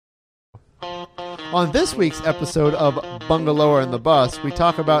On this week's episode of Bungalower and the Bus, we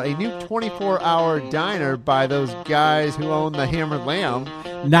talk about a new 24-hour diner by those guys who own the Hammered Lamb.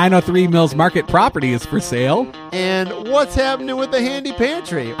 903 Mills Market property is for sale. And what's happening with the Handy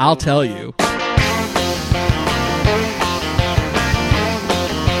Pantry? I'll tell you.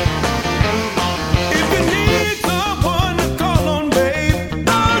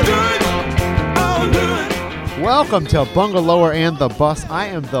 Welcome to Bungalower and the Bus. I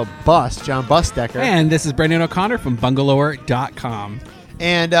am the Bus, John Busdecker. And this is Brendan O'Connor from Bungalower.com.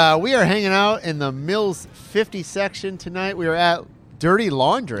 And we are hanging out in the Mills 50 section tonight. We are at Dirty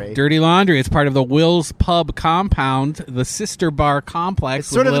Laundry. Dirty Laundry. It's part of the Will's Pub compound, the sister bar complex. It's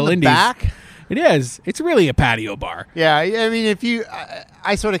sort of in the back. It is. It's really a patio bar. Yeah, I mean, if you...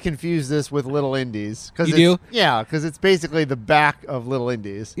 I sort of confuse this with Little Indies. You do? Yeah, because it's basically the back of Little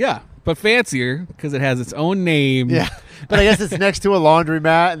Indies. Yeah, but fancier because it has its own name. Yeah, but I guess it's next to a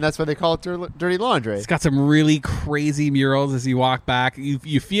laundromat, and that's why they call it Dirty Laundry. It's got some really crazy murals as you walk back.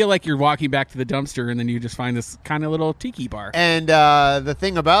 You feel like you're walking back to the dumpster, and then you just find this kind of little tiki bar. And the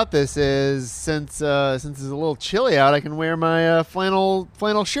thing about this is, since it's a little chilly out, I can wear my flannel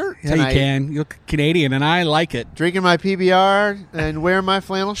shirt tonight. Yeah, you can. You look Canadian, and I like it. Drinking my PBR and wearing my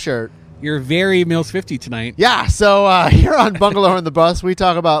flannel shirt. You're very Mills 50 tonight. Yeah, so here on Bungalow and the Bus, we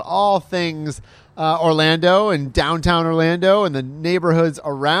talk about all things Orlando and downtown Orlando and the neighborhoods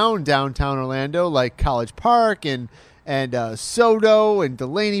around downtown Orlando, like College Park and Soto and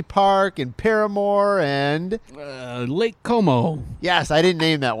Delaney Park and Paramore and... Lake Como. Yes, I didn't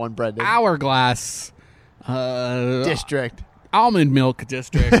name that one, Brendan. Hourglass. District. Almond Milk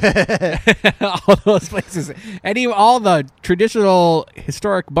District. All those places. All the traditional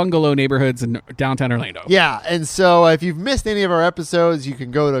historic bungalow neighborhoods in downtown Orlando. Yeah, and so if you've missed any of our episodes, you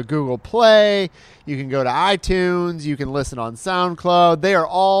can go to Google Play, you can go to iTunes, you can listen on SoundCloud. They are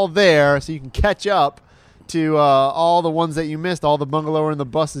all there, so you can catch up to all the ones that you missed, all the Bungalower and the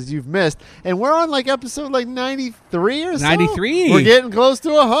Buses you've missed. And we're on like episode like 93 or so. 93. We're getting close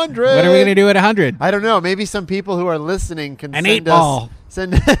to 100. What are we going to do at 100? I don't know. Maybe some people who are listening can send us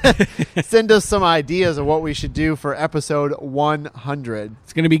send us some ideas of what we should do for episode 100.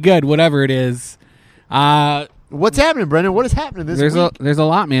 It's going to be good, whatever it is. What's happening, Brendan? What is happening this week? There's a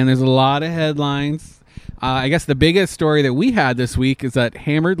lot, man. There's a lot of headlines. I guess the biggest story that we had this week is that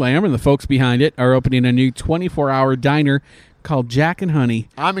Hammered Lamb and the folks behind it are opening a new 24-hour diner called Jack and Honey.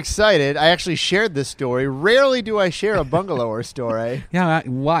 I'm excited. I actually shared this story. Rarely do I share a bungalower story. Yeah,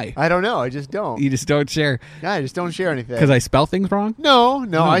 why? I don't know. I just don't. You just don't share? Yeah, I just don't share anything. Because I spell things wrong? No,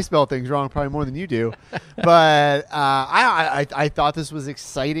 I spell things wrong probably more than you do. But I thought this was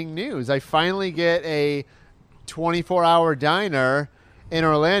exciting news. I finally get a 24-hour diner in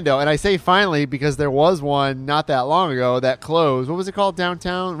Orlando, and I say finally because there was one not that long ago that closed. What was it called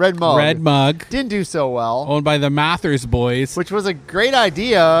downtown? Red Mug. Red Mug. Didn't do so well. Owned by the Mathers boys. Which was a great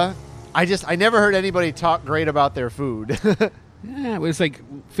idea. I never heard anybody talk great about their food. Yeah, it was like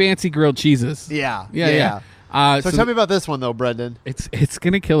fancy grilled cheeses. Yeah. So tell me about this one though, Brendan. It's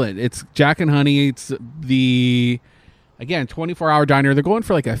gonna kill it. It's Jack and Honey. It's the 24-hour diner. They're going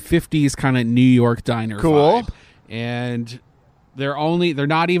for like a 50s kind of New York diner. Cool. Vibe. And they're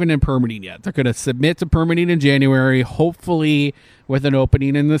not even in permitting yet. They're going to submit to permitting in January, hopefully with an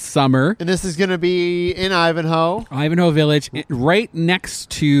opening in the summer. And this is going to be in Ivanhoe Village, right next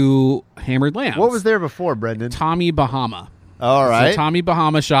to Hammered Lamb. What was there before, Brendan? Tommy Bahama. All right. So Tommy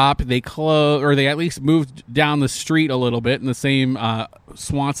Bahama shop. They closed, or they at least moved down the street a little bit in the same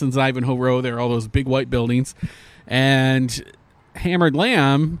Swanson's Ivanhoe Road. There are all those big white buildings. And Hammered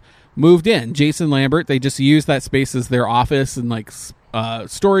Lamb moved in. Jason Lambert, they just used that space as their office and like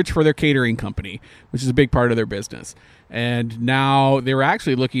storage for their catering company, which is a big part of their business. And now they were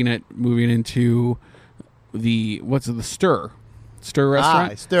actually looking at moving into the Stir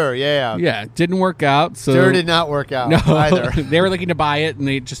restaurant. Stir, yeah. Yeah, didn't work out. So Stir did not work out either. They were looking to buy it, and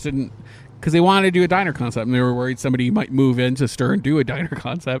they just didn't, because they wanted to do a diner concept, and they were worried somebody might move into Stir and do a diner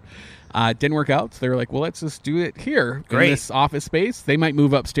concept. It didn't work out, so they were like, well, let's just do it here in this office space. They might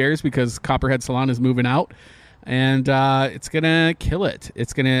move upstairs because Copperhead Salon is moving out, and it's going to kill it.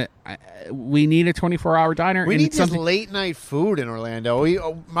 We need a 24-hour diner. We need just late-night food in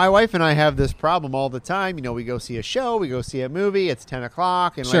Orlando. My wife and I have this problem all the time. You know, we go see a show, we go see a movie, it's 10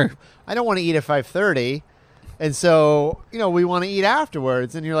 o'clock, and sure. I don't want to eat at 5:30. And so, we want to eat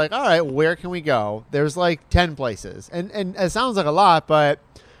afterwards. And you're like, all right, where can we go? There's like 10 places. And it sounds like a lot, but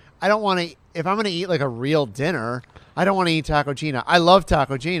I don't want to, if I'm going to eat like a real dinner, I don't want to eat Taco Gina. I love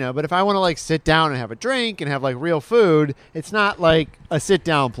Taco Gina, but if I want to like sit down and have a drink and have like real food, it's not like a sit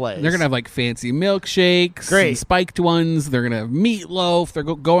down place. They're gonna have like fancy milkshakes, Great. and spiked ones. They're gonna have meatloaf. They're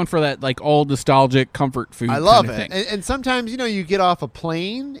going for that like old nostalgic comfort food. I love kind of it. thing. And sometimes, you get off a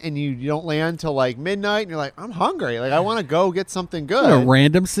plane and you don't land till like midnight and you're like, I'm hungry. Like, I want to go get something good. What a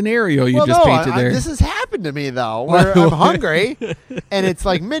random scenario you Well, just no, painted there. this has happened to me, though, where I'm hungry and it's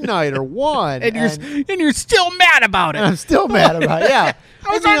like midnight or 1. and you're still mad about it. I'm still mad about it. Yeah. I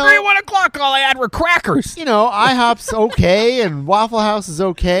was And, hungry at 1 o'clock. All I had were crackers. IHOP's okay and Waffle House is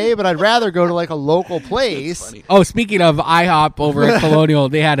okay, but I'd rather go to like a local place. Oh, speaking of IHOP over at Colonial,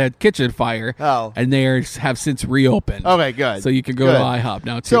 they had a kitchen fire. Oh. And they have since reopened. Okay, good. So you can go Good. to IHOP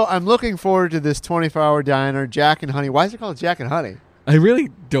now, too. So I'm looking forward to this 24-hour diner, Jack and Honey. Why is it called Jack and Honey? I really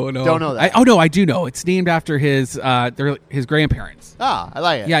don't know. Don't know that. No, I do know. It's named after his grandparents. I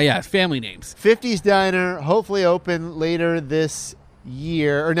like it. Yeah, family names. 50s Diner, hopefully open later this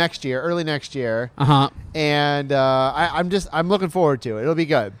year or next year, early next year. Uh-huh. And I'm looking forward to it. It'll be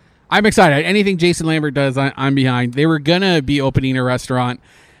good. I'm excited. Anything Jason Lambert does, I'm behind. They were going to be opening a restaurant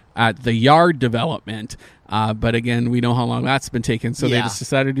at the Yard development, but again, we know how long that's been taking, so they Yeah. just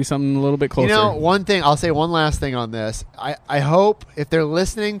decided to do something a little bit closer. One thing, I'll say one last thing on this. I hope if they're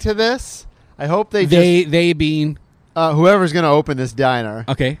listening to this, I hope they being whoever's going to open this diner,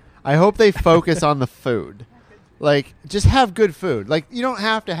 okay. I hope they focus on the food. Like, just have good food. Like, you don't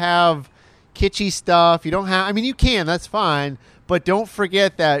have to have kitschy stuff. You don't have, I mean, you can, that's fine, but don't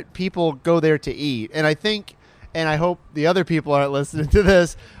forget that people go there to eat. And I think, and I hope the other people aren't listening to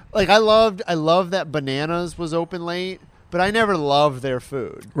this, like, I love that Bananas was open late, but I never loved their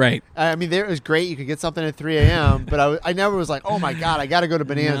food. Right. I mean, it was great. You could get something at 3 a.m., but I never was like, oh my God, I got to go to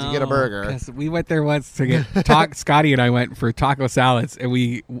Bananas and get a burger. 'Cause we went there once to get Scotty and I went for taco salads, and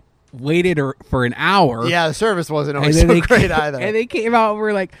we waited for an hour. Yeah, the service wasn't always then so they great came, either. And they came out and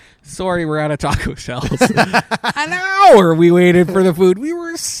were like, sorry, we're out of taco shells. An hour we waited for the food. We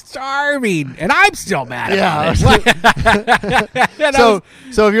were starving. And I'm still mad about it.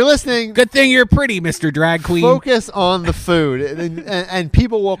 So if you're listening, Good thing you're pretty, Mr. Drag Queen. focus on the food, and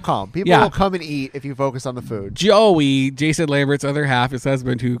people will come. People Yeah. will come and eat if you focus on the food. Joey, Jason Lambert's other half, his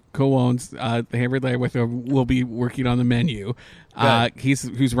husband, who co-owns the Hammered Lamb with him, will be working on the menu.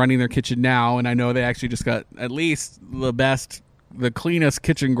 Who's running their kitchen now, and I know they actually just got at least the cleanest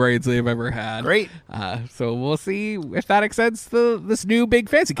kitchen grades they've ever had. Great. So we'll see if that extends this new big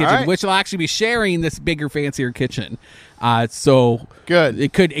fancy kitchen, right. which will actually be sharing this bigger, fancier kitchen. So Good.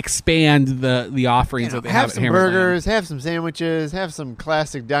 it could expand the offerings that they have Have at some Hammered Lamb. burgers, have some sandwiches, have some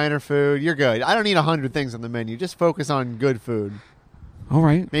classic diner food. You're good. I don't need 100 things on the menu. Just focus on good food. All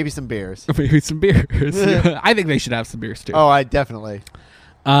right. Maybe some beers. Maybe some beers. I think they should have some beers too. Oh, I definitely.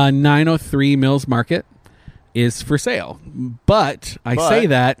 903 Mills Market is for sale. But I say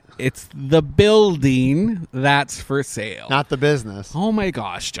that it's the building that's for sale. Not the business. Oh my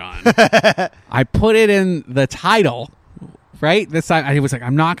gosh, John. I put it in the title, right? This time I was like,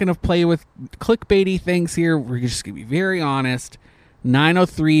 I'm not going to play with clickbaity things here. We're just going to be very honest.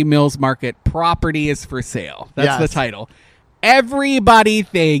 903 Mills Market property is for sale. That's Yes. the title. Everybody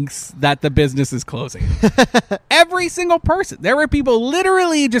thinks that the business is closing. Every single person. There were people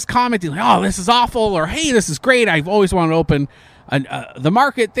literally just commenting, like, oh, this is awful, or hey, this is great. I've always wanted to open the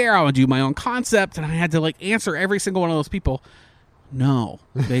market there. I want to do my own concept. And I had to like answer every single one of those people. No,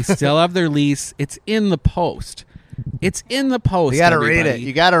 they still have their lease. It's in the post. It's in the post. You got to read everybody. it.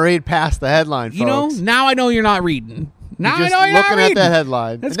 You got to read past the headline, folks. You know, now I know you're not reading. Now You're just I know you're looking not at reading. that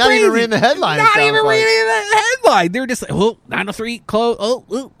headline. That's Not even crazy. reading the headline, it Not sounds even like. reading the headline. They're just like, oh, 903, close.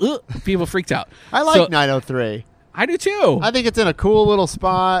 Oh. People freaked out. I like So, 903. I do too. I think it's in a cool little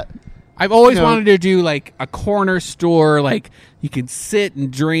spot. I've always you know- wanted to do like a corner store, like you can sit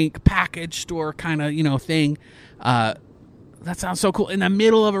and drink, package store kind of, thing. That sounds so cool. In the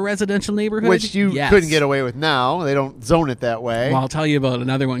middle of a residential neighborhood. Which you Yes. couldn't get away with now. They don't zone it that way. Well, I'll tell you about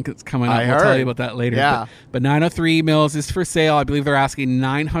another one that's coming up. I I'll tell heard. you about that later. Yeah. But 903 Mills is for sale. I believe they're asking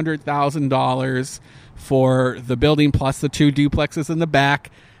 $900,000 for the building plus the 2 duplexes in the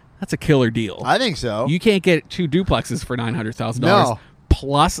back. That's a killer deal. I think so. You can't get 2 duplexes for $900,000 No.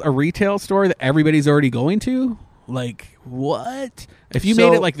 plus a retail store that everybody's already going to. Like, what? If you So-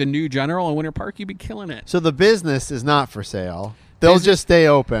 made it like the new General in Winter Park, you'd be killing it. So the business is not for sale. They'll just stay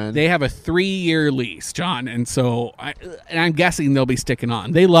open. They have a 3-year lease, John, and so I'm guessing they'll be sticking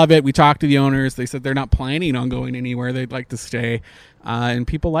on. They love it. We talked to the owners. They said they're not planning on going anywhere. They'd like to stay, and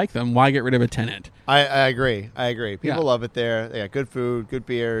people like them. Why get rid of a tenant? I agree. People Yeah. love it there. They got good food, good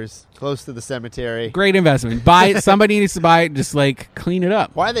beers, close to the cemetery. Great investment. Buy it. Somebody needs to buy it. Just like clean it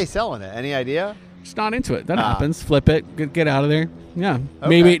up. Why are they selling it? Any idea? just not into it. That Ah. happens. Flip it. Get out of there. Yeah. Okay.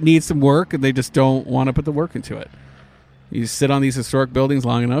 Maybe it needs some work, and they just don't want to put the work into it. You sit on these historic buildings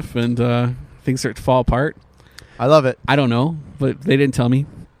long enough, and things start to fall apart. I love it. I don't know, but they didn't tell me.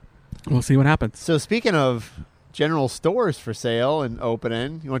 We'll see what happens. So speaking of general stores for sale and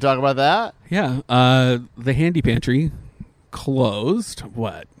opening, you want to talk about that? Yeah. The Handy Pantry closed.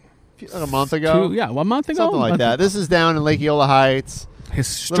 What? Like a month ago? 1 month ago. Something like that. This is down in Lake Eola Heights.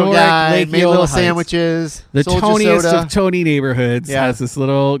 Historic Little guy Lake made Eola little Heights. sandwiches. The sold you Toniest soda. of Tony neighborhoods Yeah. has this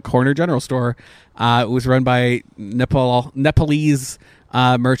little corner general store. It was run by Nepalese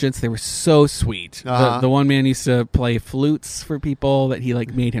merchants. They were so sweet. Uh-huh. The one man used to play flutes for people that he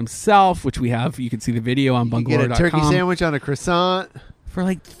made himself, which we have. You can see the video on You get a Bungalow.com turkey sandwich on a croissant. for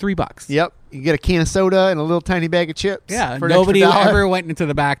like $3. Yep. You get a can of soda and a little tiny bag of chips. Yeah, for an nobody extra $1. ever went into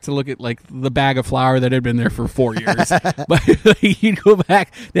the back to look at the bag of flour that had been there for 4 years. But you go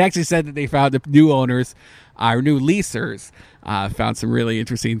back. They actually said that they found the new owners, our new leasers, found some really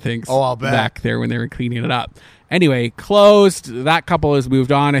interesting things I'll bet. back there when they were cleaning it up. Anyway, closed. That couple has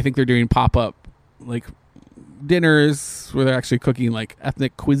moved on. I think they're doing pop-up dinners where they're actually cooking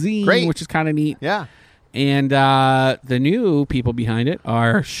ethnic cuisine, Great. which is kind of neat. Yeah. And the new people behind it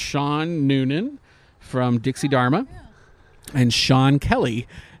are Sean Noonan from Dixie Dharma and Sean Kelly.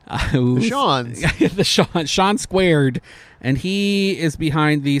 The Sean's. Sean Squared. And he is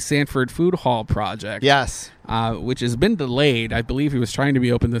behind the Sanford Food Hall project. Yes. Which has been delayed. I believe he was trying to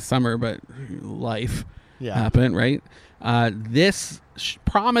be open this summer, but life happened, right? This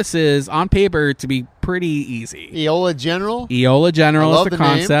promises on paper to be pretty easy. Eola General. Eola General I is love the the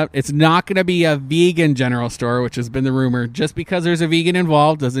name. concept. It's not going to be a vegan general store, which has been the rumor. Just because there's a vegan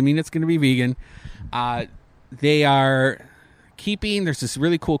involved doesn't mean it's going to be vegan. They are there's this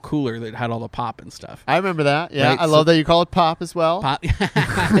really cool cooler that had all the pop and stuff. I remember that. Yeah. Right, I love that you call it pop as well. Pop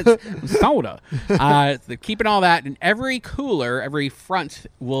soda. They're keeping all that, and every cooler, every front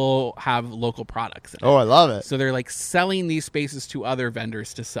will have local products in it. Oh, I love it. So they're selling these spaces to other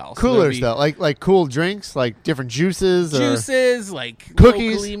vendors to sell. So there'll Coolers be though, like cool drinks, like different juices, juices, Cookies.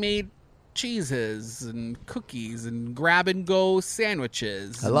 locally made cheeses and cookies and grab and go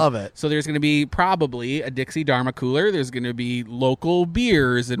sandwiches. I love it. So there's going to be probably a Dixie Dharma cooler. There's going to be local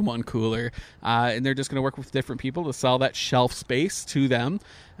beers in one cooler, and they're just going to work with different people to sell that shelf space to them,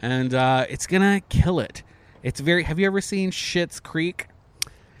 and it's going to kill it. It's very. Have you ever seen Schitt's Creek?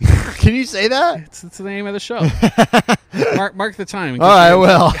 Can you say that? It's the name of the show. mark the time. All right, I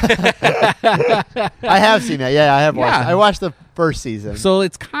will. I have seen that. Yeah, I have watched. Yeah. I watched the first season. So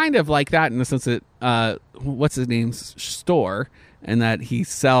it's kind of like that in the sense that what's his name's store, and that he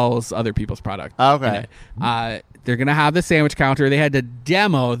sells other people's product. Okay. in it. They're gonna have the sandwich counter. They had to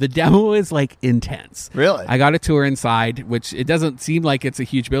demo. The demo is intense. Really? I got a tour inside, which it doesn't seem like it's a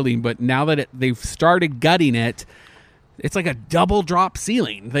huge building, but now that they've started gutting it, it's like a double drop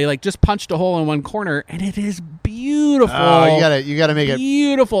ceiling. They just punched a hole in one corner, and it is beautiful. Oh, you gotta make it.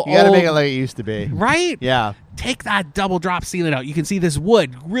 beautiful. You gotta make it old- like it used to be. right. Yeah. Take that double drop ceiling out. You can see this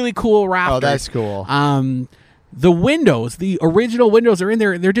wood, really cool rafters. Oh, that's cool. The windows, the original windows are in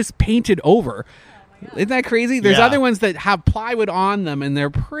there. They're just painted over. Isn't that crazy? There's Yeah. other ones that have plywood on them, and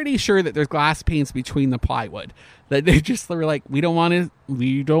they're pretty sure that there's glass paints between the plywood. That they were like, we don't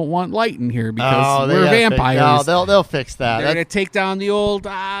want light in here because they we're gotta vampires. they'll fix that. They're gonna take down the old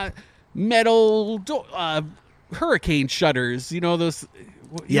metal hurricane shutters. You know those. You know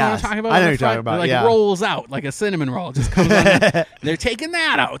what I'm Yes. talking about? I know on what the you're talking front? about, It yeah. rolls out like a cinnamon roll. It just comes on. They're taking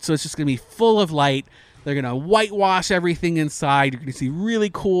that out, so it's just gonna be full of light. They're going to whitewash everything inside. You're going to see really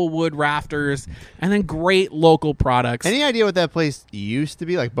cool wood rafters and then great local products. Any idea what that place used to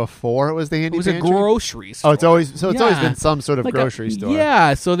be like before it was the Handy It was a Pantry? grocery store. Oh, it's always Yeah. been some sort of Like grocery store.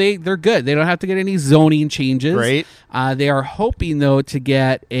 Yeah, so they're good. They don't have to get any zoning changes. Great. They are hoping, though, to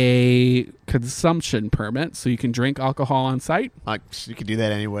get a consumption permit so you can drink alcohol on site. You can do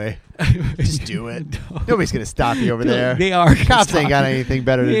that anyway. Just do it. Nobody's gonna stop you over there. They are. gonna Cops stop ain't got you. anything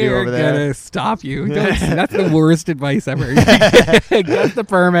better to do They're over there. gonna stop you. That's the worst advice ever. Get the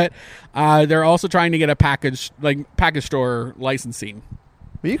permit. They're also trying to get a package store licensing.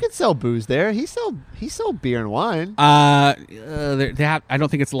 But you can sell booze there. He sold beer and wine. They have, I don't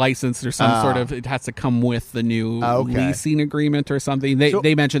think it's licensed or some sort of. It has to come with the new Okay. leasing agreement or something. So-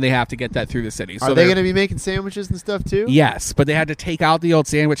 They mentioned they have to get that through the city. So Are they they're- going to be making sandwiches and stuff too? Yes, but they had to take out the old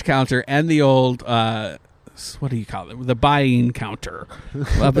sandwich counter and the old what do you call it? The buying counter,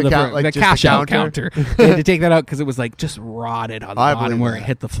 the just cash the out counter? counter. They had to take that out because it was just rotted on the I bottom believe where that. it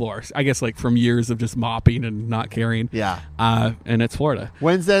hit the floor. I guess from years of just mopping and not caring. Yeah. And it's Florida.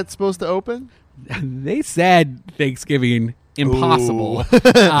 When's that supposed to open? They said Thanksgiving impossible.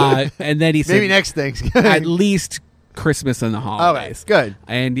 And then he said, maybe next Thanksgiving. at least Christmas and the holidays. Good.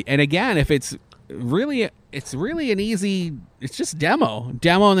 And again, if it's really an easy, it's just demo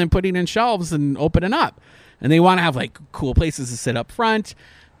and then putting in shelves and opening up. And they want to have like cool places to sit up front.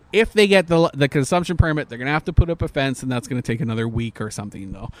 If they get the consumption permit, they're going to have to put up a fence, and that's going to take another week or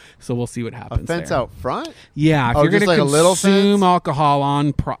something, though. So we'll see what happens. A fence there. out front? Yeah, if you're going just to like a little consume fence? alcohol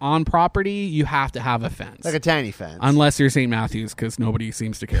on property, you have to have a fence. Like a tiny fence. Unless you're St. Matthews, because nobody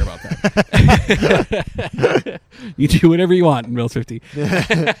seems to care about that. You do whatever you want in Mills 50.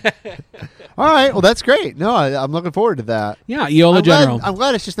 All right. Well, that's great. No, I'm looking forward to that. Yeah, Eola General. I'm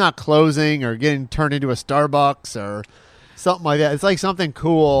glad it's just not closing or getting turned into a Starbucks or something like that. It's like something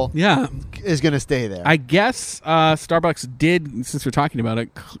cool Yeah. is going to stay there. I guess Starbucks did, since we're talking about it,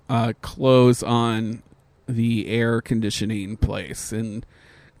 close on the air conditioning place in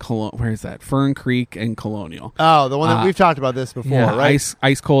where is that? Fern Creek and Colonial. Oh, the one that we've talked about this before, Yeah, right?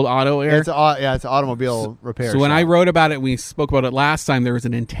 ice cold auto air. It's an automobile repair. So when shop. I wrote about it, we spoke about it last time. There was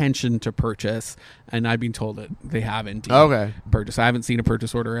an intention to purchase, and I've been told that they have indeed purchased. I haven't seen a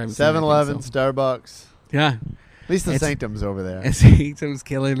purchase order. I haven't seen 7-Eleven, anything, Starbucks. Yeah. At least the Sanctum's over there. And Sanctum's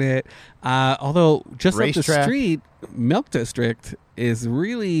killing it. Although just up the Racetrack. street, Milk District is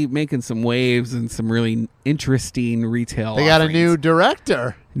really making some waves and some really interesting retail. They got offerings. a new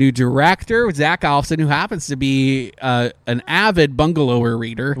director. New director, Zach Alfson, who happens to be an avid bungalower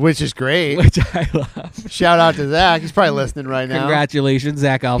reader, Which is great. which I love. Shout out to Zach. He's probably listening right now. Congratulations,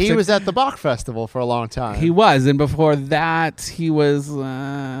 Zach Alfson. He was at the Bach Festival for a long time. He was, and before that, he was. Don't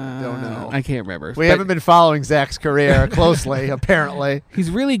know. I can't remember. We But haven't been following Zach's career closely, apparently. He's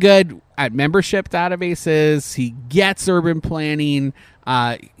really good at membership databases. He gets urban planning.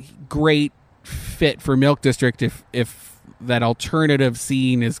 Great fit for Milk District if that alternative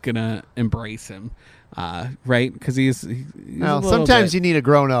scene is gonna embrace him, right? Because he's Well, sometimes you need a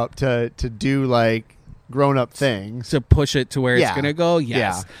grown up to do like grown up things. to push it to where it's Yeah. gonna go.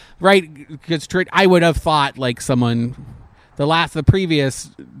 Yes, Yeah. right. Because I would have thought like someone. The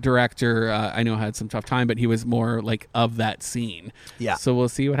previous director, I know had some tough time, but he was more like of that scene. Yeah. So we'll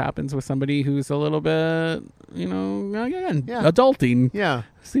see what happens with somebody who's a little bit, again, Yeah. adulting. Yeah.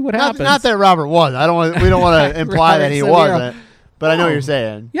 See what Not, happens. not that Robert was. We don't want to imply that he Robert De Niro. wasn't. But I know what you're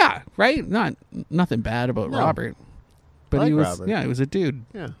saying. Yeah, right. Nothing bad about No. Robert, but I like he was. Robert. Yeah, he was a dude.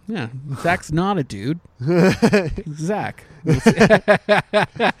 Yeah. Yeah, Zach's not a dude. Zach.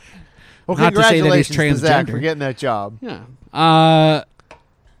 Well, Not to say that he's congratulations to Zach transgender. for getting that job. Yeah.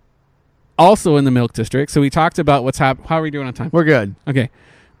 Also in the Milk District. So we talked about what's happening. How are we doing on time? We're good. Okay.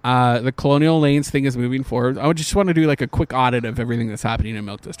 The Colonial Lanes thing is moving forward. I just want to do like a quick audit of everything that's happening in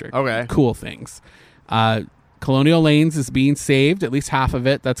Milk District. Okay. Cool things. Colonial Lanes is being saved, at least half of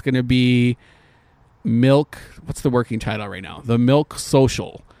it. That's going to be Milk. What's the working title right now? The Milk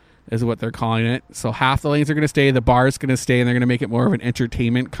Social is what they're calling it. So half the lanes are going to stay. The bar is going to stay, and they're going to make it more of an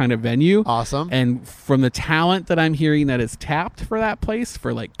entertainment kind of venue. Awesome. And from the talent that I'm hearing that is tapped for that place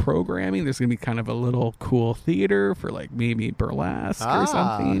for like programming, there's going to be kind of a little cool theater for like maybe burlesque or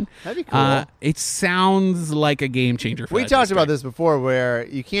something. That'd be cool. It sounds like a game changer for We that talked about district. this before where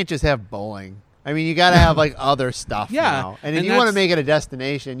you can't just have bowling. I mean, you got to have like other stuff Yeah. now. And if And you want to that's- make it a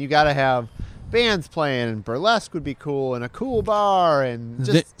destination, you got to have bands playing, and burlesque would be cool, and a cool bar, and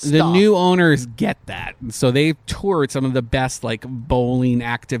just the stuff. new owners get that, so they've toured some of the best like bowling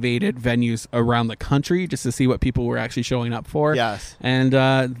activated venues around the country just to see what people were actually showing up for. Yes. And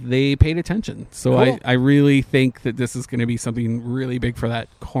they paid attention, so Cool. I really think that this is going to be something really big for that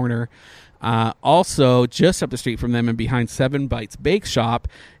corner. Also, just up the street from them and behind 7 Bites Bake Shop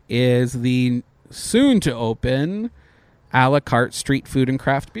is the soon to open a la carte street food and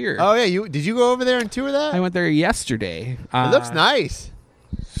craft beer. Oh yeah, did you go over there and tour that? I went there yesterday. It looks nice.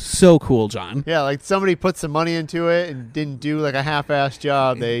 So cool, John. Yeah, like somebody put some money into it and didn't do like a half-assed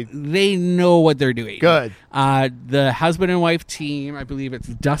job. They Know what they're doing. good. The husband and wife team, I believe it's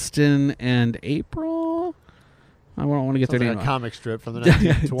Dustin and April. I don't want to get Sounds their like name a wrong. comic strip from the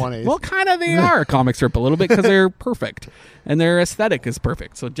 1920s. Well, kind of they are a comic strip a little bit because they're perfect and their aesthetic is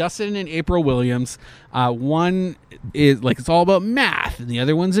perfect. So Justin and April Williams, one is like it's all about math, and the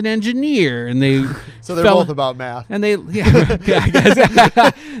other one's an engineer, and they So they're fell- both about math. And they, yeah, I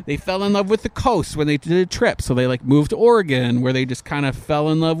guess they fell in love with the coast when they did a trip. So they like moved to Oregon, where they just kind of fell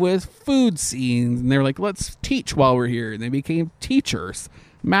in love with food scenes, and they're like, let's teach while we're here. And they became teachers,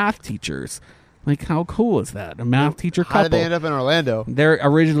 math teachers. Like, how cool is that? A math teacher couple. How did they end up in Orlando? They're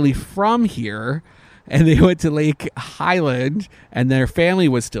originally from here, and they went to Lake Highland, and their family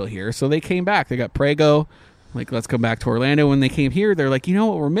was still here, so they came back. They got Prego, like, let's come back to Orlando. When they came here, they're like, you know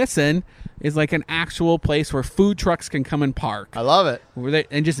what we're missing is like an actual place where food trucks can come and park. I love it.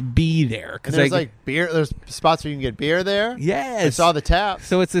 And just be there. And there's like beer. There's spots where you can get beer there. Yes. I saw the tap.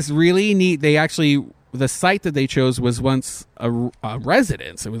 So it's this really neat. The site that they chose was once a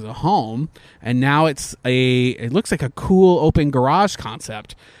residence. It was a home, and now it looks like a cool open garage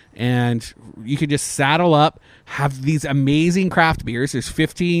concept. And you could just saddle up, have these amazing craft beers. There's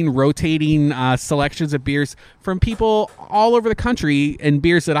 15 rotating selections of beers from people all over the country, and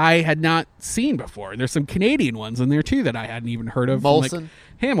beers that I had not seen before. And there's some Canadian ones in there too that I hadn't even heard of. Molson? Like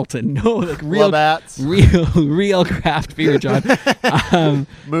Hamilton, no, like real craft beer, John.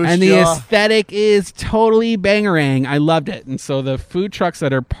 Moose and the Jaw. aesthetic is totally bangarang. I loved it. And so the food trucks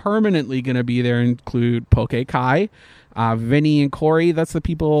that are permanently going to be there include Poke Kai, Vinny and Corey. That's the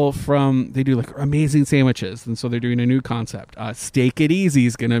people they do like amazing sandwiches, and so they're doing a new concept. Steak It Easy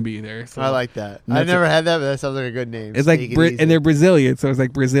is going to be there. So I like that. I've never had that, but that sounds like a good name. it's like and they're Brazilian, so it's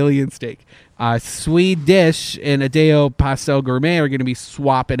like Brazilian steak. Sweet Dish and Adeo Pastel Gourmet are going to be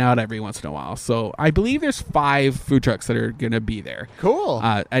swapping out every once in a while. So I believe there's 5 food trucks that are going to be there. Cool.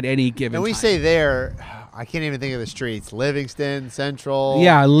 At any given And we time. say there, I can't even think of the streets. Livingston, Central.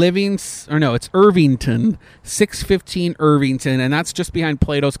 Yeah, it's Irvington, 615 Irvington, and that's just behind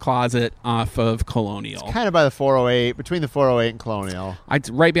Plato's Closet off of Colonial. Kind of by the 408, between the 408 and Colonial. It's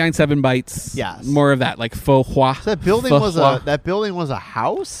right behind 7 Bites. Yes. More of that, like faux hua. So that building was a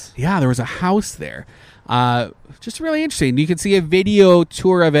house? Yeah, there was a house there. Just really interesting. You can see a video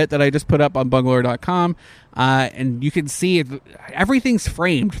tour of it that I just put up on bungalow.com. And you can see everything's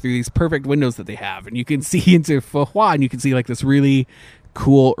framed through these perfect windows that they have. And you can see into Pho Hoa, and you can see like this really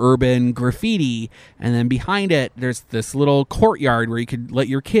cool urban graffiti. And then behind it, there's this little courtyard where you could let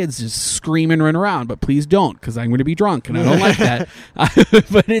your kids just scream and run around. But please don't, because I'm going to be drunk, and I don't like that.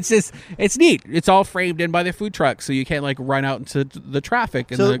 But it's neat. It's all framed in by the food truck, so you can't like run out into the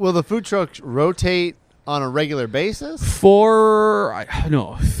traffic. And So will the food trucks rotate on a regular basis? 3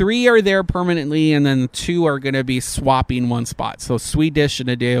 are there permanently, and then 2 are going to be swapping one spot. So Sweet Dish and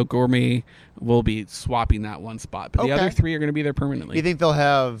Adeo Gourmet will be swapping that one spot, but the Okay. other 3 are going to be there permanently. You think they'll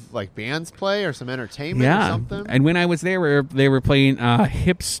have like bands play or some entertainment or something? And when I was there, they were playing a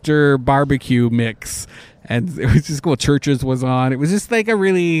hipster barbecue mix, and it was just cool. Churches was on. It was just like it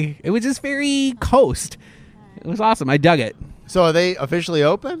was just very coast. It was awesome. I dug it. So are they officially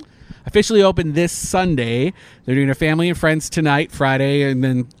open? Officially open this Sunday. They're doing a family and friends tonight, Friday, and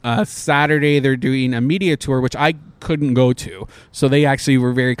then Saturday they're doing a media tour, which I couldn't go to. So they actually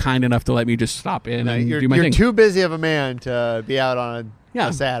were very kind enough to let me just stop in and do my You're thing. too busy of a man to be out on Yeah.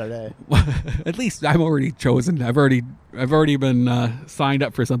 a Saturday. At least I'm already chosen. I've already been signed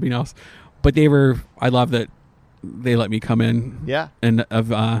up for something else. But I love that they let me come in. Yeah. And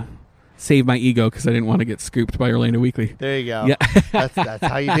save my ego because I didn't want to get scooped by Orlando Weekly. There you go. Yeah. That's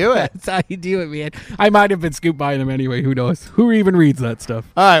how you do it. That's how you do it, man. I might have been scooped by them anyway. Who knows? Who even reads that stuff?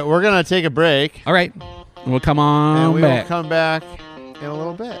 All right, we're going to take a break. All right. We'll come on And we back. will come back in a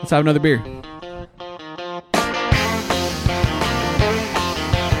little bit. Let's have another beer.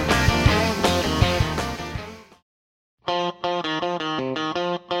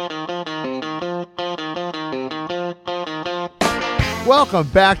 Welcome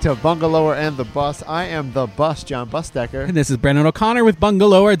back to Bungalower and the Bus. I am the Bus, John Busdecker. And this is Brendan O'Connor with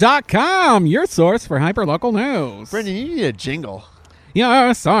Bungalower.com, your source for hyperlocal news. Brendan, you need a jingle.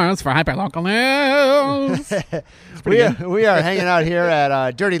 Your source for hyperlocal news. We are hanging out here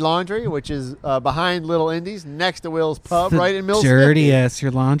at Dirty Laundry, which is behind Little Indies, next to Will's Pub, right in Mills 50. Dirtiest.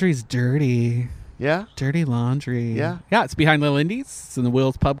 Your laundry's dirty. Yeah, Dirty laundry. Yeah. Yeah, it's behind Little Indies. It's in the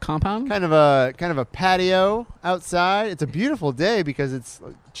Will's Pub compound. kind of a patio outside. It's a beautiful day because it's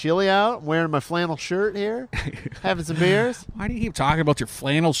chilly out. I'm wearing my flannel shirt here, having some beers. Why do you keep talking about your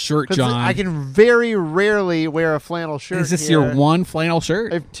flannel shirt, 'Cause John? I can very rarely wear a flannel shirt. Is this here. your one flannel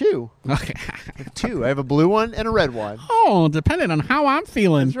shirt? I have two. Okay. I have a blue one and a red one. Oh, depending on how I'm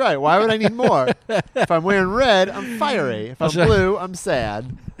feeling. That's right. Why would I need more? If I'm wearing red, I'm fiery. If I'm blue, I'm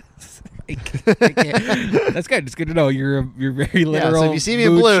sad. That's good. It's good to know you're very literal. Yeah, so if you see me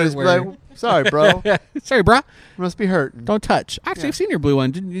in mood blue, shirt it's wearer. like, sorry, bro. Sorry, bro. You must be hurting. Don't touch. Actually, Yeah. I've seen your blue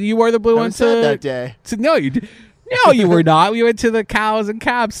one. You wore the blue I one was sad to that day. No, no, you were not. We went to the Cows and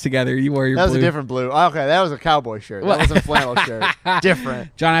Cabs together. You wore your That was blue. a different blue. Okay, that was a cowboy shirt. That wasn't a flannel shirt.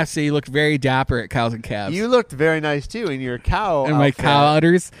 Different. John, I have to say, you looked very dapper at Cows and Cabs. You looked very nice too in your cow and my outfit. cow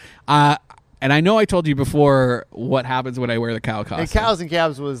udders. And I know I told you before what happens when I wear the cow costume. And Cows and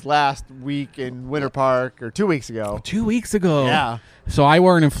Cabs was last week in Winter Park, or 2 weeks ago. 2 weeks ago. Yeah. So I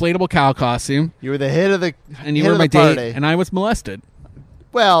wore an inflatable cow costume, You were the hit of the and you hit were of my the party. date, and I was molested.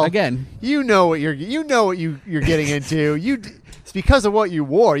 Well, Again. you know what you're getting into. It's because of what you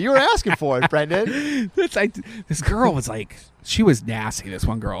wore. You were asking for it, Brendan. It's like, this girl was like, she was nasty. This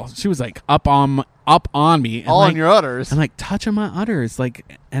one girl, she was like up on me, and All like, on your udders. and like touching my udders, like.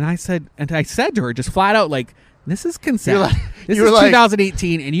 And I said to her just flat out, like, this is consent. You're like- this you is were like-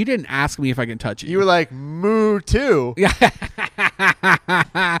 2018, and you didn't ask me if I can touch you. You were like, moo too. Yeah.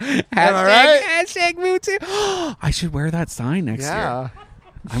 right? Hashtag moo too. I should wear that sign next year. Yeah.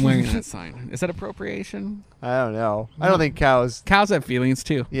 I'm wearing that sign. Is that appropriation? I don't know. I don't think cows. Cows have feelings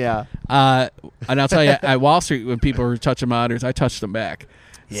too. Yeah. And I'll tell you, at Wall Street, when people were touching my udders, I touched them back.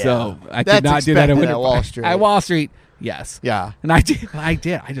 Yeah. So I That's could not do that expected Winter at Wall Park. Street. At Wall Street, yes. Yeah. And I did.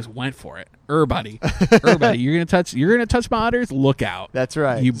 I just went for it. Everybody, you're gonna touch my udders. Look out. That's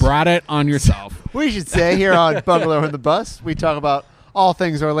right. You brought it on yourself. We should say here on Bungalow on the Bus, we talk about all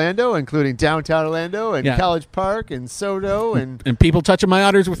things Orlando, including downtown Orlando and Yeah. College Park and Soto and And people touching my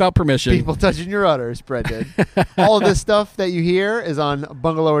udders without permission. people touching your udders, Brendan. All of this stuff that you hear is on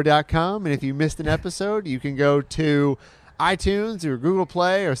bungalower.com. And if you missed an episode, you can go to iTunes or Google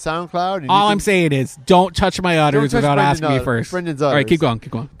Play or SoundCloud. And All you I'm can, saying is, don't touch my udders touch without Brendan's asking me udders- first. Brendan's All right, udders. keep going.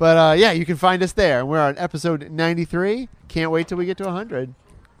 Keep going. But yeah, you can find us there. And we're on episode 93. Can't wait till we get to 100.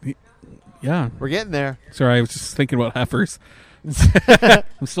 Yeah. We're getting there. Sorry, I was just thinking about heifers.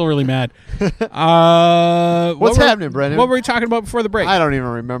 I'm still really mad. What's happening, Brendan? What were we talking about before the break? I don't even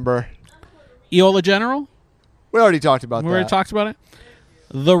remember. Eola General? We already talked about We that. already talked about it.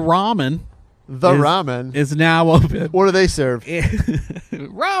 The ramen The is- ramen. is now open. What do they serve?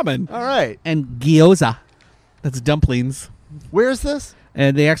 Ramen. All right. And gyoza. That's dumplings. Where's this?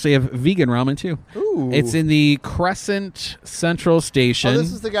 And they actually have vegan ramen, too. Ooh. It's in the Crescent Central Station. Oh,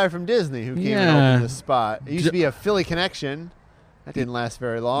 this is the guy from Disney who came and Yeah. opened this spot. It used to be a Philly connection. That didn't last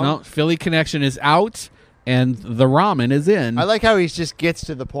very long. No, Philly Connection is out, and the ramen is in. I like how he just gets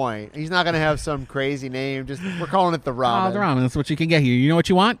to the point. He's not going to have some crazy name. Just we're calling it the ramen. Oh, the ramen. That's what you can get here. You know what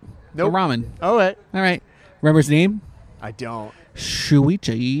you want? Nope. The ramen. All right. All right. Remember his name? I don't.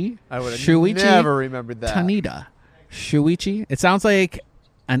 Shuichi. I would have Shuichi never remembered that. Tanida. Shuichi. It sounds like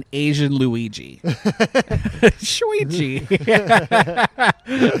an Asian Luigi. Shuichi.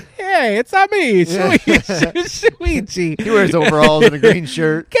 Hey, it's not me. Shuichi. He wears overalls and a green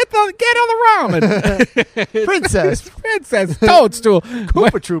shirt. Get on the ramen. Princess. Princess Toadstool.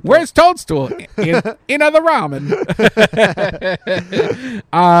 Koopa Troopa. Where's Toadstool? In the ramen.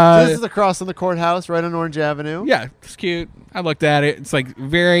 This is across from the courthouse, right on Orange Avenue. Yeah, it's cute. I looked at it. It's like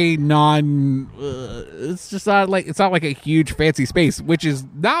very non. It's just not like a huge fancy space, which is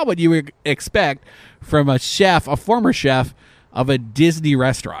not what you would expect from a chef, a former chef of a Disney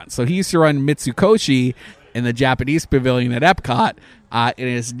restaurant. So he used to run Mitsukoshi in the Japanese pavilion at Epcot. It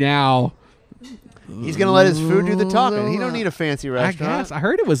is now. He's going to let his food do the talking. He don't need a fancy I restaurant. guess I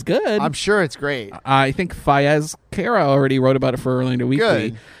heard it was good. I'm sure it's great. I think Fayez Kara already wrote about it for Orlando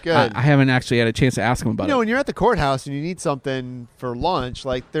Weekly. Good. I haven't actually had a chance to ask him about You know, it. when you're at the courthouse and you need something for lunch,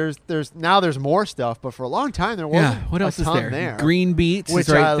 like there's more stuff, but for a long time there wasn't. Yeah, what else a is ton there? Green Beets which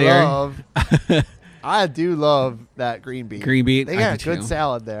is right I there. love. I do love that green beet. Green beet, They I got a do good too.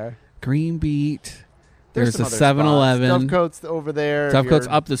 salad there. Green Beet. There's some a other 7-Eleven. spots. Dovecoat's over there. if Dovecoat's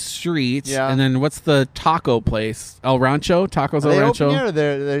you're- up the street. Yeah. And then what's the taco place? El Rancho? Tacos Are El they Rancho? open yet, or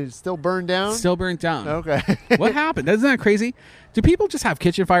they're still burned down? Still burnt down. Okay. What happened? Isn't that crazy? Do people just have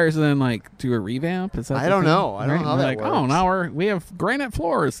kitchen fires and then like do a revamp? Is that I the don't thing? know. I don't know how They're that like, oh, works. now we have granite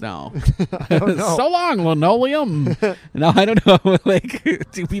floors now. I don't know. So long, linoleum. No, I don't know.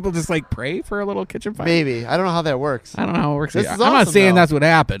 Like, do people just like pray for a little kitchen fire? Maybe. I don't know how that works. I don't know how it works. This either. is I'm not awesome, saying though. that's what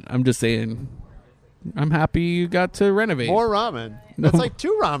happened. I'm just saying I'm happy you got to renovate. More ramen. That's like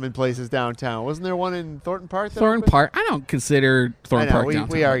 2 ramen places downtown. Wasn't there one in Thornton Park? that Thornton opened? Park. I don't consider I Thornton know. Park We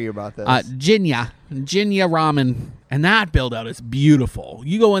downtown. argue about this. Jinya Ramen, and that build out is beautiful.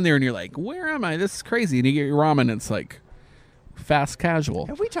 You go in there and you're like, where am I? This is crazy. And you get your ramen, and it's like fast casual.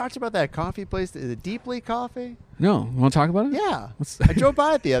 Have we talked about that coffee place? Is it Deeply Coffee? No, you want to talk about it? Yeah. What's- I drove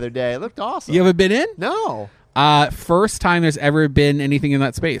by it the other day. It looked awesome. You haven't been in? No. First time there's ever been anything in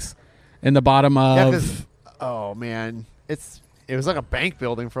that space. In the bottom Yeah, of 'cause- oh, man. It was like a bank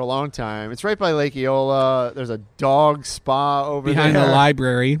building for a long time. It's right by Lake Eola. There's a dog spa over behind there. the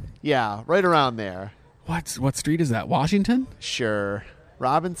library. Yeah, right around there. What street is that? Washington? Sure.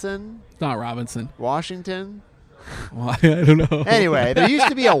 Robinson? It's not Robinson. Washington? Well, I don't know. Anyway, there used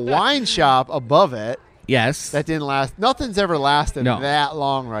to be a wine shop above it. Yes. That didn't last. Nothing's ever lasted No. that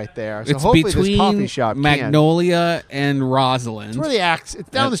long right there. So It's hopefully between this coffee shop can. Magnolia and Rosalind. It's where the axe. It's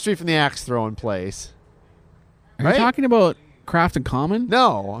down the street from the axe throwing place. Are right? you talking about Craft and Common?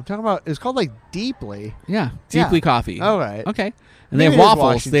 No, I'm talking about. It's called like Deeply. Yeah, Deeply Yeah. Coffee. All right. Okay. And Maybe they it have is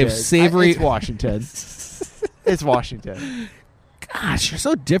waffles. They have Washington. savory. It's Washington. It's Washington. Gosh, you're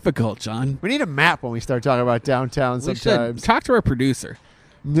so difficult, John. We need a map when we start talking about downtown We should sometimes. talk to our producer.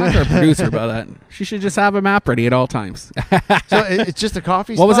 Talk to our producer about that. She should just have a map ready at all times. So it's just a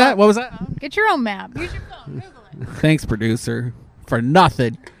coffee What was spot? that? What was that? Get your own map. Use your phone. Google it. Thanks, producer, for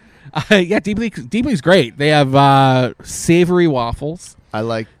nothing. Yeah, Deeply's great. They have savory waffles. I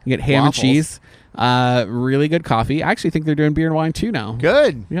like You get ham waffles. and cheese. Really good coffee. I actually think they're doing beer and wine too now.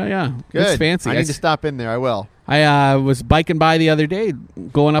 Good. Yeah. Good. It's fancy. I need to stop in there. I will. I was biking by the other day,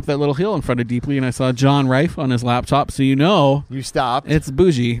 going up that little hill in front of Deeply, and I saw John Rife on his laptop. So You stopped. it's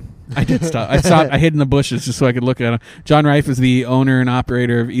bougie. I did stop. I stopped. I hid in the bushes just so I could look at him. John Rife is the owner and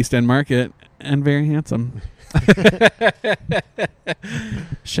operator of East End Market, and very handsome.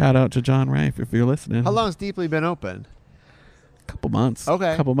 Shout out to John Rife if you're listening. How long's Deeply been open? Couple months.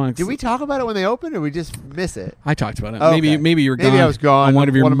 Okay. Couple months. Did we talk about it when they opened, or we just miss it? I talked about it. Oh, okay. Maybe you were Maybe gone. I was gone on one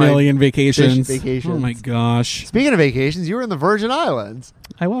of your on one of my million vacations. vacations. Oh my gosh, Speaking of vacations, you were in the Virgin Islands.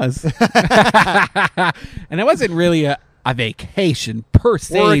 I was, and it wasn't really a vacation per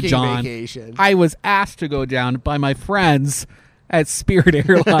se, Working John. vacation. I was asked to go down by my friends at Spirit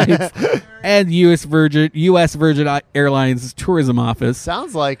Airlines and U.S. Virgin Airlines tourism office.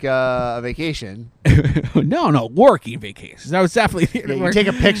 Sounds like a vacation. No, working vacations. That was definitely Yeah, you take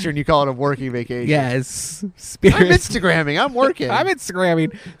a picture and you call it a working vacation. yes. I'm Spirit. Instagramming. I'm working. I'm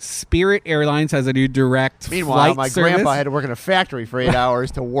Instagramming. Spirit Airlines has a new direct Meanwhile, flight my service. grandpa had to work in a factory for 8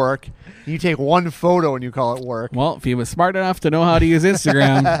 hours to work. You take one photo and you call it work. Well, if he was smart enough to know how to use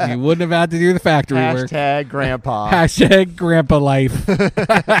Instagram, he wouldn't have had to do the factory work. Hashtag grandpa. Hashtag grandpa life.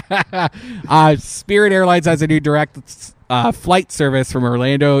 Spirit Airlines has a new direct flight service from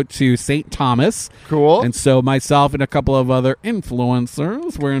Orlando to St. Thomas. Cool. And so myself and a couple of other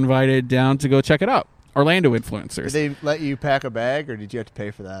influencers were invited down to go check it out. Orlando Did influencers. they let you pack a bag, or did you have to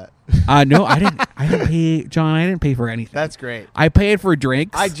pay for that? No, I didn't pay, John, I didn't pay for anything. That's great. I paid for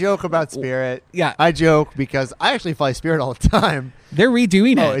drinks. I joke about Spirit. Yeah. I joke because I actually fly Spirit all the time. They're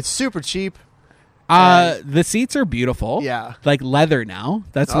redoing Oh, it. it's super cheap. The seats are beautiful. Yeah. Like leather now.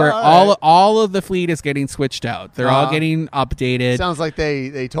 That's where All right. all of the fleet is getting switched out. They're all getting updated. Sounds like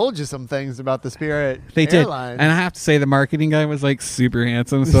they told you some things about the Spirit They did. Airlines. And I have to say the marketing guy was like super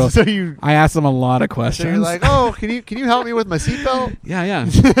handsome. So So you I asked him a lot of so questions. you're like, oh, can you help me with my seatbelt? yeah.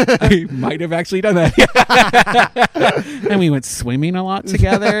 I might have actually done that. And we went swimming a lot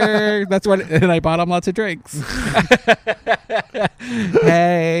together. That's what and I bought him lots of drinks.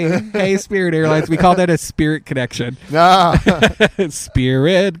 Hey, Spirit Airlines. We call that a spirit connection. No.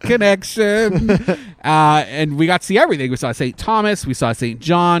 Spirit connection. And we got to see everything. We saw St. Thomas. We saw St.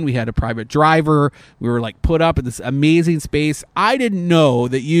 John. We had a private driver. We were like put up in this amazing space. I didn't know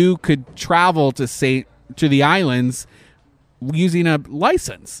that you could travel to the islands using a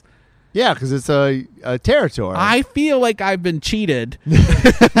license. Yeah, because it's a territory. I feel like I've been cheated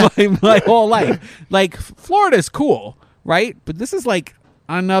my whole life. Like Florida's cool, right? But this is like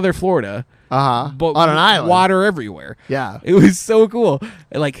another Florida. But on an island. water everywhere. Yeah. It was so cool.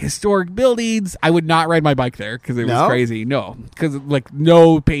 Like historic buildings. I would not ride my bike there because it was No? crazy. No, because like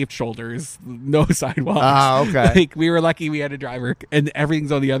no paved shoulders, no sidewalks. Ah, okay. Like we were lucky we had a driver, and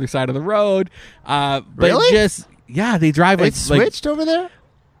everything's on the other side of the road. But Really? they drive like It's switched over there?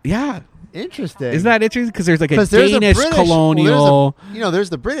 yeah. Interesting. Isn't that interesting? Because there's like a 'Cause there's Danish British, colonial. well, there's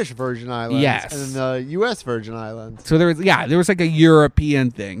the British Virgin Islands. Yes. And the U.S. Virgin Islands. So there was like a European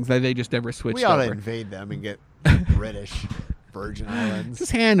thing that they just never switched We ought to over. invade them and get British Virgin Islands.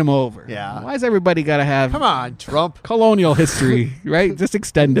 Just hand them over. Yeah. Why's everybody got to have Come on, Trump. colonial history, right? Just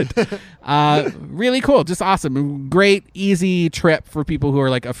extended. Really cool. Just awesome. Great, easy trip for people who are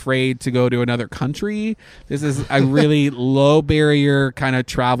like afraid to go to another country. This is a really low barrier kind of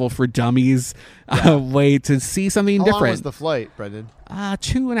travel for dummies way to see something How long different. was the flight, Brendan?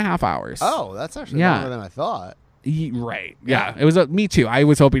 2.5 hours. Oh, that's actually Yeah. longer than I thought. Right. Yeah. It was me too. I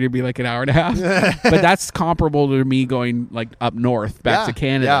was hoping it'd be like an hour and a half, but that's comparable to me going like up north back Yeah, to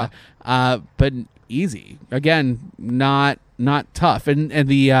Canada. But easy. Again, not tough. And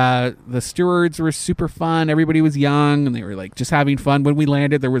the stewards were super fun. Everybody was young and they were like just having fun. When we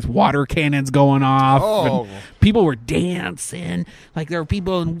landed, there was water cannons going off. Oh. And people were dancing. Like there were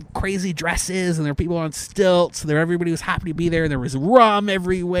people in crazy dresses and there were people on stilts. Everybody was happy to be there. And there was rum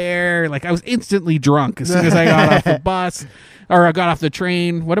everywhere. Like I was instantly drunk as soon as I got off the bus or I got off the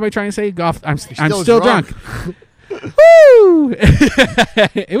train. What am I trying to say? I'm still drunk. Woo!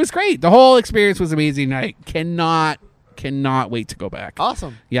 It was great. The whole experience was amazing. I cannot wait to go back.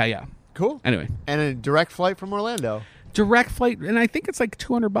 Awesome. Yeah. Cool. Anyway, And a direct flight from Orlando. direct flight, and I think it's like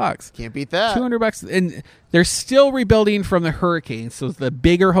 $200. Can't beat that. $200, and they're still rebuilding from the hurricane, so the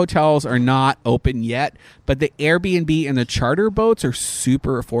bigger hotels are not open yet. But the Airbnb and the charter boats are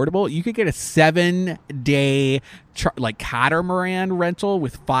super affordable. You could get a 7-day like catamaran rental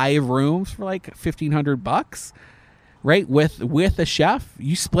with 5 rooms for like $1,500, right? With a chef.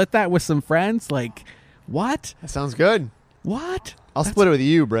 You split that with some friends, like what? That sounds good. What? I'll split it with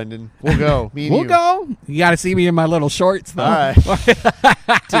you, Brendan. We'll go. Me and We'll you. go. You got to see me in my little shorts, though. All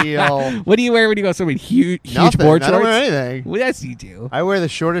right. Deal. What do you wear when you go swimming? Huge Nothing. board I shorts? don't wear anything. Well, yes, you do. I wear the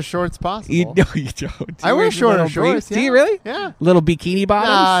shortest shorts possible. You, no, you don't. I wear shorter little shorts. briefs? Yeah. Do you really? Yeah. Little bikini No, bottoms?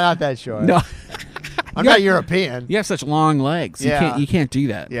 not that short. No. I'm not European. You have such long legs. Yeah. You can't do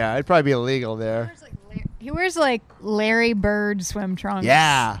that. Yeah, it'd probably be illegal there. He wears like Larry Bird swim trunks.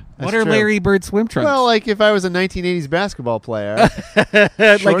 Yeah. What that's are true. Larry Bird swim trunks? Well, like if I was a 1980s basketball player,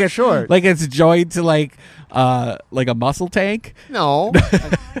 short. Like it's joined to like a muscle tank. No,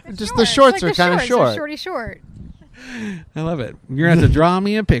 just the shorts are kind of short. Shorty short. I love it. You're gonna have to draw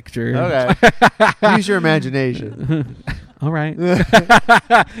me a picture. Okay, use your imagination. All right.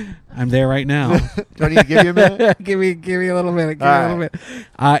 I'm there right now. Do I need to give you a minute? give me a little minute. All A little bit.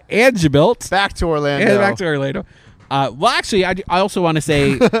 Angebuilt. Back to Orlando. Yeah, back to Orlando. Well, actually, I also want to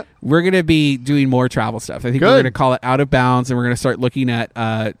say we're going to be doing more travel stuff. I think we're Good. going to call it Out of Bounds, and we're going to start looking at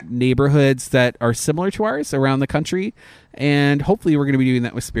neighborhoods that are similar to ours around the country. And hopefully we're going to be doing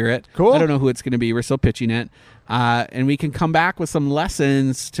that with Spirit. Cool. I don't know who it's going to be. We're still pitching it. And we can come back with some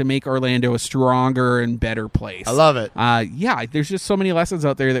lessons to make Orlando a stronger and better place. I love it. Yeah, there's just so many lessons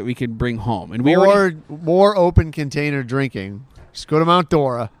out there that we can bring home. And we already, More open container drinking. Just go to Mount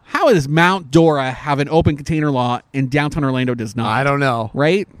Dora. how does Mount Dora have an open container law and downtown Orlando does not? I don't know.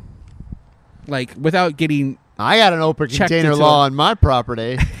 Right? Like, without getting... I got an open Checked container into law it. on my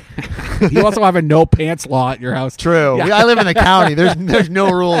property. You also have a no pants law at your house. True. Yeah. I live in the county. There's no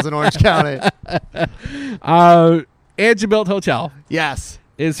rules in Orange County. Angebuilt Hotel Yes.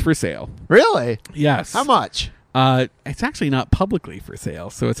 is for sale. Really? Yes. How much? It's actually not publicly for sale,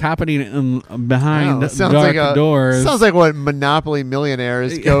 so it's happening behind Oh, sounds dark like doors. Sounds like what Monopoly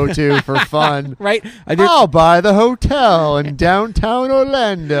millionaires go to for fun. Right? I'll buy the hotel in downtown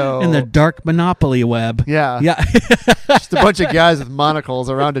Orlando. In the dark Monopoly web. Yeah. Yeah. Just a bunch of guys with monocles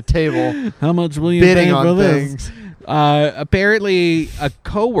around a table How much will you bidding pay for on this? things. Apparently, a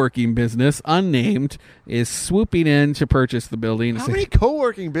co-working business, unnamed, is swooping in to purchase the building. How many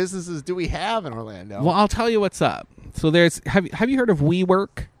co-working businesses do we have in Orlando? Well, I'll tell you what's up. So there's have you heard of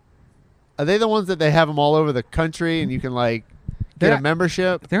WeWork? Are they the ones that they have them all over the country and you can like get They're- a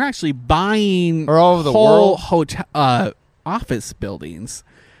membership? They're actually buying Or all over the whole world? hotel office buildings,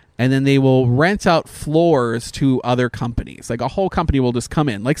 and then they will rent out floors to other companies. Like a whole company will just come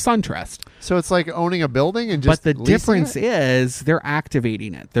in, like SunTrust. So it's like owning a building and just But the leasing difference it? is they're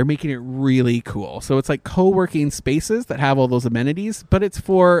activating it. They're making it really cool. So it's like co-working spaces that have all those amenities, but it's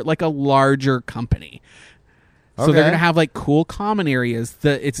for like a larger company. So they're Okay. going to have like cool common areas.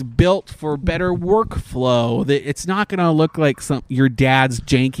 It's built for better workflow. It's not going to look like your dad's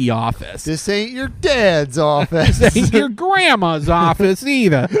janky office. This ain't your dad's office. This ain't your grandma's office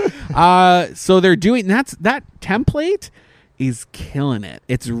either. So they're doing that template is killing it.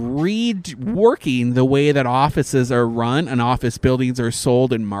 It's reworking the way that offices are run and office buildings are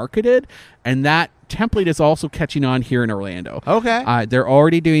sold and marketed, and that template is also catching on here in Orlando. Okay. They're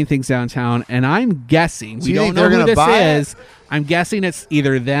already doing things downtown, and I'm guessing So we you don't think know they're who gonna this buy it? is. I'm guessing it's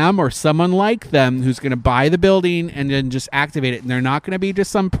either them or someone like them who's going to buy the building and then just activate it. And they're not going to be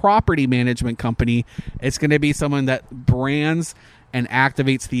just some property management company. It's going to be someone that brands and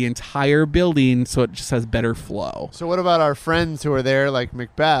activates the entire building so it just has better flow. So what about our friends who are there, like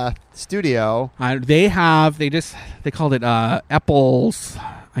Macbeth Studio? They called it Apple's.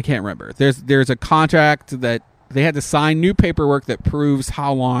 I can't remember. There's a contract that they had to sign new paperwork that proves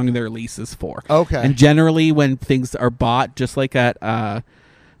how long their lease is for. Okay. And generally, when things are bought, just like at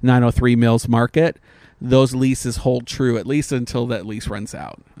 903 Mills Market, those leases hold true at least until that lease runs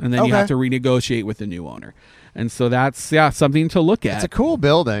out, and then you Okay. have to renegotiate with the new owner. And so that's something to look at. It's a cool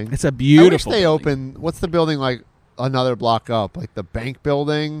building. It's a beautiful. I wish they building. open. What's the building like? Another block up, like the bank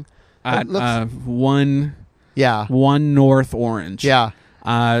building. At It looks- one Yeah. North Orange. Yeah.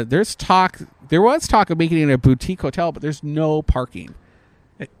 There's talk. There was talk of making it a boutique hotel, but there's no parking.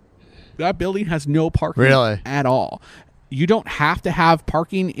 That building has no parking Really? at all. you don't have to have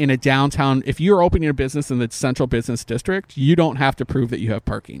parking in a downtown. If you're opening a business in the central business district, you don't have to prove that you have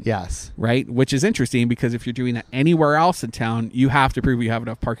parking. Yes. Right? Which is interesting because if you're doing that anywhere else in town, you have to prove you have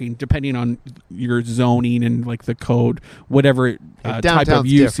enough parking depending on your zoning and like the code, whatever type of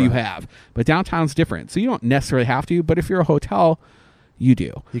downtown's use you different. have. But downtown's different. So you don't necessarily have to, but if you're a hotel, you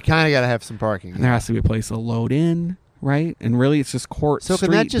do. You kind of got to have some parking. And there has to be a place to load in, right? And really it's just court So street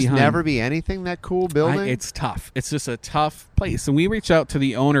can that just behind. never be anything, that cool building? It's tough. It's just a tough place. And we reached out to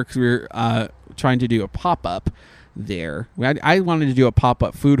the owner because we were trying to do a pop-up there. I wanted to do a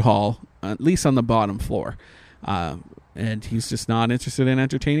pop-up food hall, at least on the bottom floor. And he's just not interested in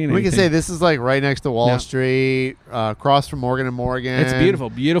entertaining We can anything. say this is like right next to Wall Yeah. Street, across from Morgan and Morgan. It's beautiful.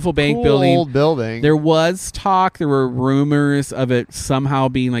 Beautiful bank Cool building. old building. There was talk, there were rumors of it somehow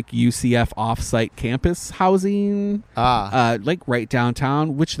being like UCF off-site campus housing, like right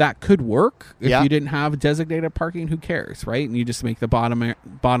downtown, which that could work if Yeah. you didn't have designated parking. Who cares, right? And you just make the bottom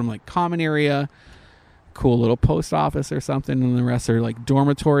like common area, cool little post office or something, and the rest are like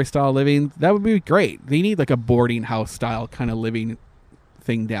dormitory style living. That would be great. They need like a boarding house style kind of living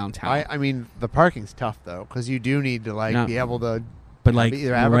thing downtown. I mean, the parking's tough though, because you do need to like Yeah. be able to. but like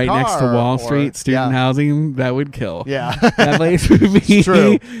either have a right next to car Wall or- Street, student yeah. housing, that would kill. Yeah. That place would be It's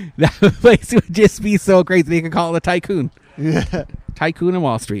true. That place would just be so crazy. They could call it a tycoon. Yeah. Tycoon and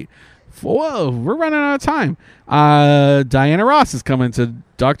Wall Street. Whoa, we're running out of time. Diana Ross is coming to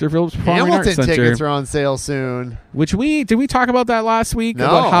Dr. Phillips Performing Arts Hamilton Center, tickets are on sale soon. which did we talk about that last week No.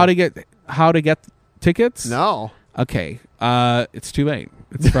 about how to get tickets? No. Okay. It's too late.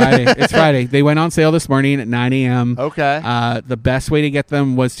 It's Friday. It's Friday. They went on sale this morning at 9 a.m. Okay. The best way to get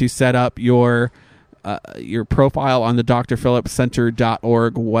them was to set up your profile on the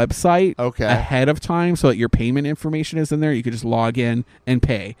drphillipscenter.org website Okay. ahead of time so that your payment information is in there. You could just log in and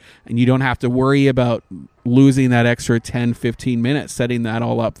pay, and you don't have to worry about losing that extra 10, 15 minutes setting that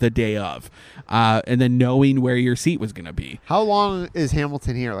all up the day of, and then knowing where your seat was going to be. How long is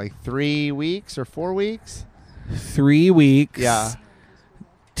Hamilton here? Like 3 weeks or 4 weeks? 3 weeks. Yeah.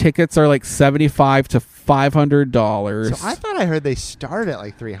 Tickets are like $75 to $500. So I thought I heard they start at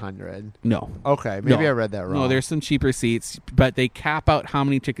like 300. No. Okay, maybe No. I read that wrong. No, there's some cheaper seats, but they cap out how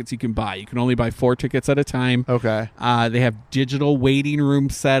many tickets you can buy. You can only buy 4 tickets at a time. Okay. They have digital waiting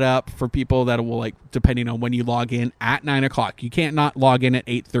rooms set up for people that will, like, depending on when you log in at 9 o'clock. You can't not log in at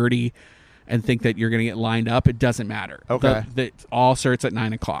 8:30 and think that you're going to get lined up. It doesn't matter. Okay. It all starts at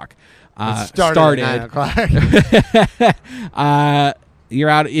 9 o'clock. It started at 9 o'clock. You're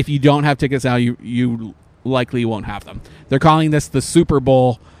out. If you don't have tickets now, you likely won't have them. They're calling this the Super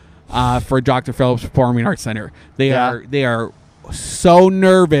Bowl for Dr. Phillips Performing Arts Center. They are so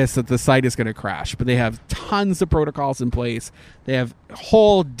nervous that the site is going to crash, but they have tons of protocols in place. They have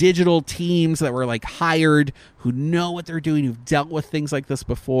whole digital teams that were like hired who know what they're doing, who've dealt with things like this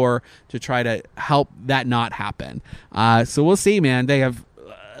before to try to help that not happen. So we'll see, man. They have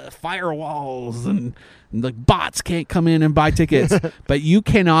firewalls and like bots can't come in and buy tickets, but you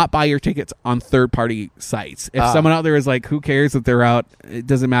cannot buy your tickets on third-party sites. If someone out there is like, who cares that they're out? It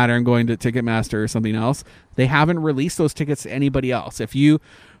doesn't matter. I'm going to Ticketmaster or something else. They haven't released those tickets to anybody else.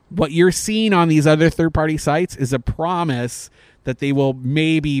 What you're seeing on these other third-party sites is a promise that they will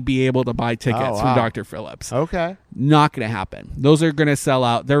maybe be able to buy tickets from Dr. Phillips. Okay. Not going to happen. Those are going to sell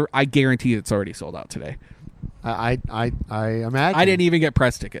out. I guarantee it's already sold out today. I imagine. I didn't even get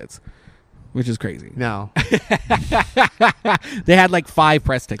press tickets, which is crazy. No. They had like 5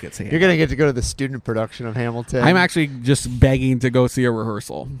 press tickets here. You're going to get to go to the student production of Hamilton. I'm actually just begging to go see a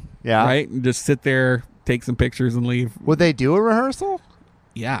rehearsal. Yeah. Right? And just sit there, take some pictures, and leave. Would they do a rehearsal?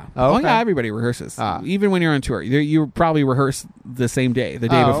 Yeah. Oh, okay. Yeah, everybody rehearses. Ah. Even when you're on tour. You probably rehearse the same day, the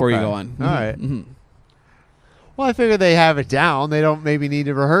day before you okay. go on. All right. Mhm. Well, I figure they have it down. They don't maybe need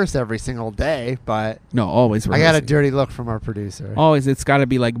to rehearse every single day, but No, always I rehearsing. got a dirty look from our producer. Always, it's got to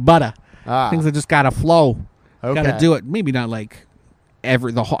be like butter. Things that just got to flow. Okay. Got to do it. Maybe not like I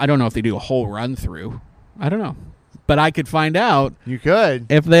don't know if they do a whole run through. I don't know. But I could find out You could.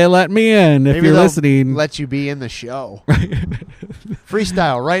 if they let me in, if Maybe you're they'll listening. let you be in the show.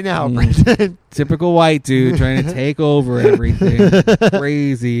 Freestyle right now, Mm. Brendan. Typical white dude trying to take over everything.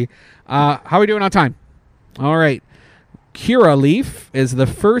 Crazy. How are we doing on time? All right. Curaleaf is the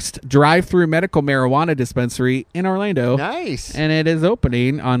first drive-through medical marijuana dispensary in Orlando. Nice. And it is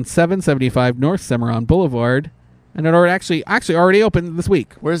opening on 775 North Cimarron Boulevard. And it actually already opened this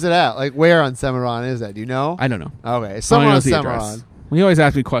week. Where's it at? Like, where on Cimarron is that? Do you know? I don't know. Okay. I Somewhere don't on see the address. Cimarron. Well, you always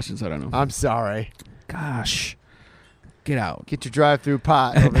ask me questions I don't know. I'm sorry. Gosh. Get out. Get your drive-through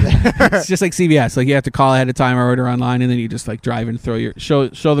pot over there. It's just like CVS. Like you have to call ahead of time or order online, and then you just like drive and throw your show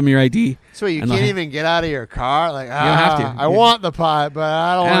them your ID. So you And can't like- even get out of your car. Like, don't have to. I want the pot, but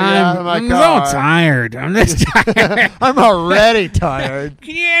I don't want to get out of my I'm car. so tired. I'm just tired. I'm already tired.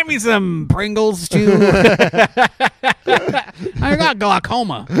 Can you hand me some Pringles too? I got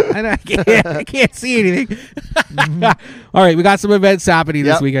glaucoma. I can't see anything. All right, we got some events happening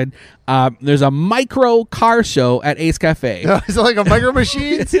this Yep. weekend. There's a micro car show at Ace Cafe. Is it like a micro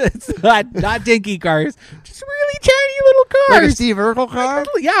machine? It's not dinky cars, just really tiny little Like a cars. Steve Urkel car?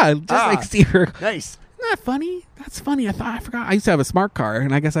 Yeah, just like Steve Urkel. Nice. Isn't that funny? That's funny. I forgot. I used to have a smart car,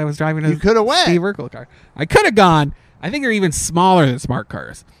 and I guess I was driving a You coulda went. Steve Urkel car. I could have gone. I think they're even smaller than smart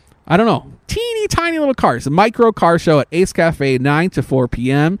cars. I don't know. Teeny tiny little cars. A micro car show at Ace Cafe, 9 to 4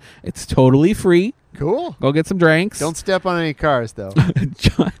 p.m. It's totally free. Cool. Go get some drinks. Don't step on any cars, though.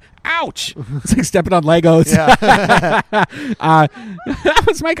 Ouch! It's like stepping on Legos. Yeah. That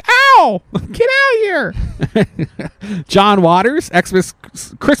was Mike. Ow! Get out of here! John Waters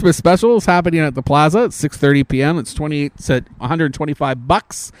Christmas special is happening at the Plaza at 6:30 p.m. It's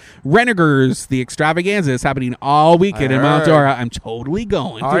 $125. Renegers the Extravaganza is happening all weekend I in Mount heard. Dora. I'm totally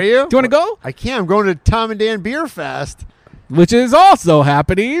going. Are Do you? you want to go? I can't. I'm going to Tom and Dan Beer Fest Which is also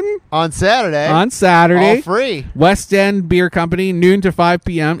happening on Saturday. on Saturday. All free. West End Beer Company, noon to 5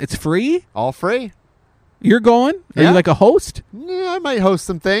 p.m. It's free. All free. You're going? Are Yeah. you like a host? Yeah, I might host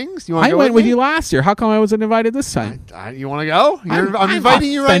some things. You want I to go went with me? you last year. How come I wasn't invited this time? You want to go? I'm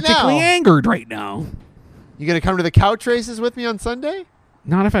inviting you right now. authentically angered right now. You going to come to the couch races with me on Sunday?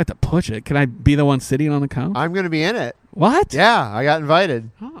 Not if I have to push it. Can I be the one sitting on the couch? I'm going to be in it. What? Yeah, I got invited.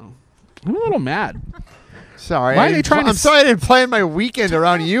 Oh, I'm a little mad. Sorry. Why are I they didn't trying to I'm sorry I didn't plan my weekend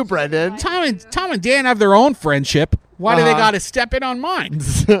around you, Brendan. Tom and Dan have their own friendship. Why do they got to step in on mine?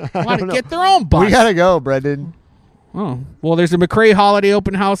 Why to get their own bus? We got to go, Brendan. Oh, well, there's a McRae Holiday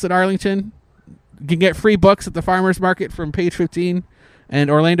Open House at Arlington. You can get free books at the Farmers Market from page 15. And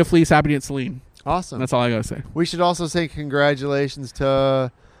Orlando Fleece happening at Celine. Awesome. That's all I got to say. We should also say congratulations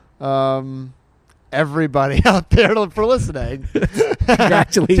to everybody out there for listening.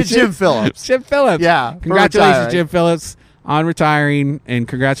 Congratulations. To Jim Phillips. Jim Phillips. Yeah. for Congratulations, retiring. Jim Phillips, on retiring. And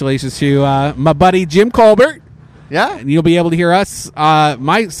congratulations to my buddy, Jim Colbert. Yeah. And you'll be able to hear us.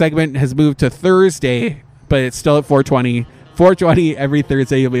 My segment has moved to Thursday, but it's still at 4:20. 4:20 every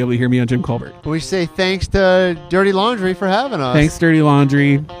Thursday. You'll be able to hear me on Jim Colbert. We say thanks to Dirty Laundry for having us. Thanks, Dirty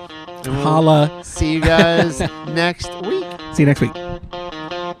Laundry. And we'll Holla. See you guys next week. See you next week.